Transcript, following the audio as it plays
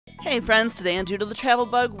Hey friends, today on Due to the Travel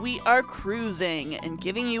Bug, we are cruising and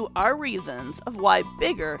giving you our reasons of why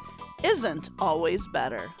bigger isn't always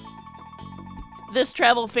better. This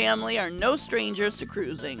travel family are no strangers to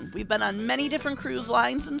cruising. We've been on many different cruise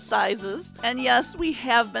lines and sizes, and yes, we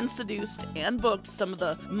have been seduced and booked some of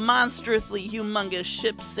the monstrously humongous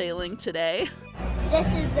ships sailing today. This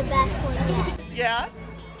is the best one yet. Yeah?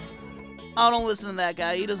 Oh, don't listen to that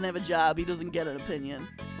guy. He doesn't have a job. He doesn't get an opinion.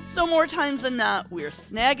 So more times than not, we're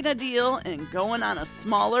snagging a deal and going on a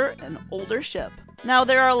smaller and older ship. Now,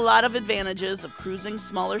 there are a lot of advantages of cruising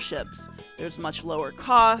smaller ships. There's much lower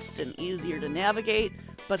cost and easier to navigate,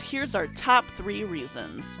 but here's our top 3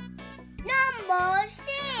 reasons. Number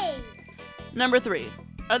C. Number 3.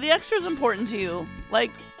 Are the extras important to you?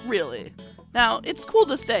 Like, really? Now, it's cool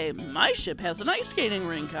to say, my ship has an ice skating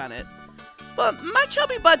rink on it. But my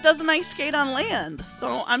chubby butt doesn't ice skate on land,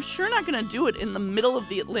 so I'm sure not going to do it in the middle of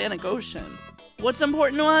the Atlantic Ocean. What's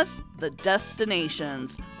important to us? The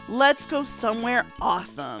destinations. Let's go somewhere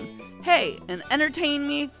awesome. Hey, and entertain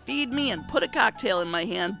me, feed me, and put a cocktail in my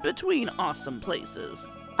hand between awesome places.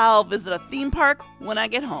 I'll visit a theme park when I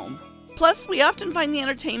get home. Plus, we often find the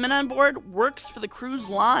entertainment on board works for the cruise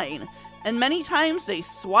line, and many times they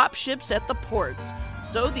swap ships at the ports.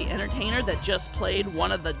 So the entertainer that just played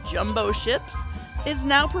one of the jumbo ships is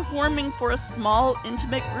now performing for a small,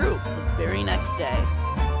 intimate group the very next day.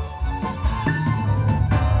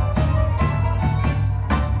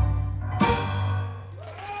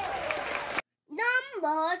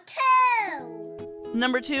 Number 2.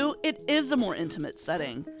 Number 2, it is a more intimate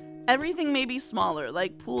setting. Everything may be smaller,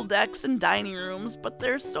 like pool decks and dining rooms, but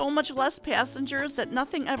there's so much less passengers that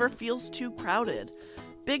nothing ever feels too crowded.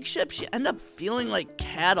 Big ships, you end up feeling like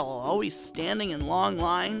cattle, always standing in long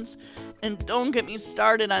lines. And don't get me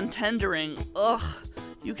started on tendering. Ugh,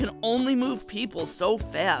 you can only move people so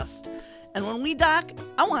fast. And when we dock,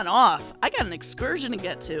 I want off. I got an excursion to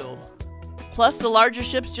get to. Plus, the larger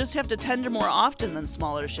ships just have to tender more often than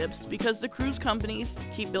smaller ships because the cruise companies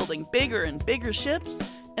keep building bigger and bigger ships,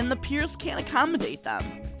 and the piers can't accommodate them.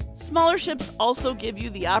 Smaller ships also give you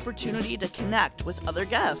the opportunity to connect with other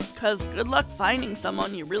guests, cause good luck finding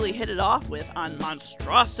someone you really hit it off with on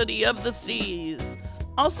Monstrosity of the Seas.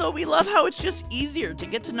 Also, we love how it's just easier to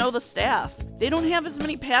get to know the staff. They don't have as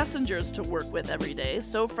many passengers to work with every day,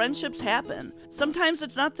 so friendships happen. Sometimes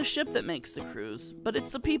it's not the ship that makes the cruise, but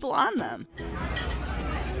it's the people on them.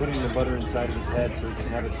 Putting the butter inside of his head so he can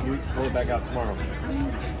have it pull it back out tomorrow.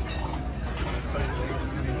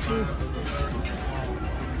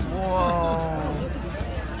 Whoa.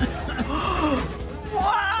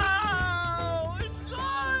 Wow! It's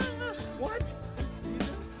done! What?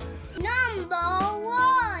 Number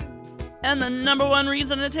 1. And the number 1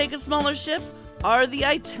 reason to take a smaller ship are the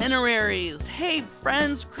itineraries. Hey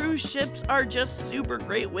friends, cruise ships are just super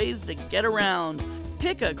great ways to get around.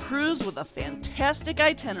 Pick a cruise with a fantastic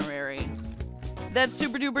itinerary. That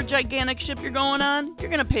super duper gigantic ship you're going on,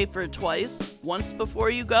 you're gonna pay for it twice. Once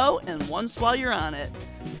before you go and once while you're on it.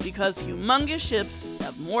 Because humongous ships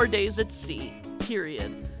have more days at sea,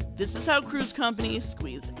 period. This is how cruise companies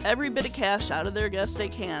squeeze every bit of cash out of their guests they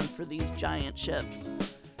can for these giant ships.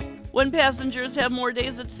 When passengers have more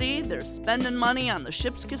days at sea, they're spending money on the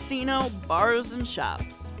ship's casino, bars, and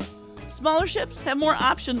shops. Smaller ships have more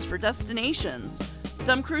options for destinations.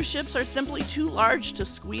 Some cruise ships are simply too large to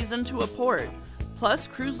squeeze into a port. Plus,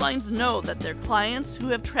 cruise lines know that their clients who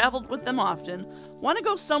have traveled with them often want to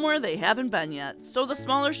go somewhere they haven't been yet, so the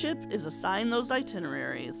smaller ship is assigned those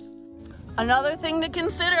itineraries. Another thing to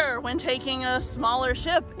consider when taking a smaller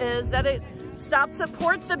ship is that it stops at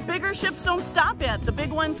ports that bigger ships don't stop at. The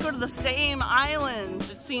big ones go to the same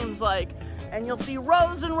islands, it seems like, and you'll see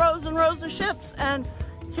rows and rows and rows of ships. And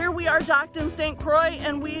here we are docked in St. Croix,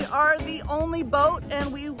 and we are the only boat,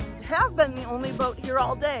 and we have been the only boat here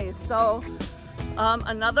all day. So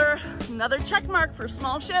another check mark for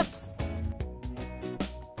small ships.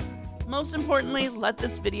 Most importantly, let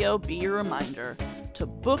this video be your reminder to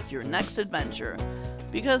book your next adventure,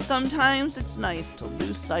 because sometimes it's nice to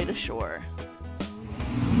lose sight of shore.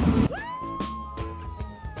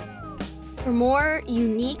 For more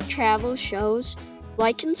unique travel shows,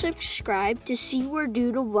 like and subscribe to see where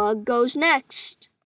Due to Bug goes next.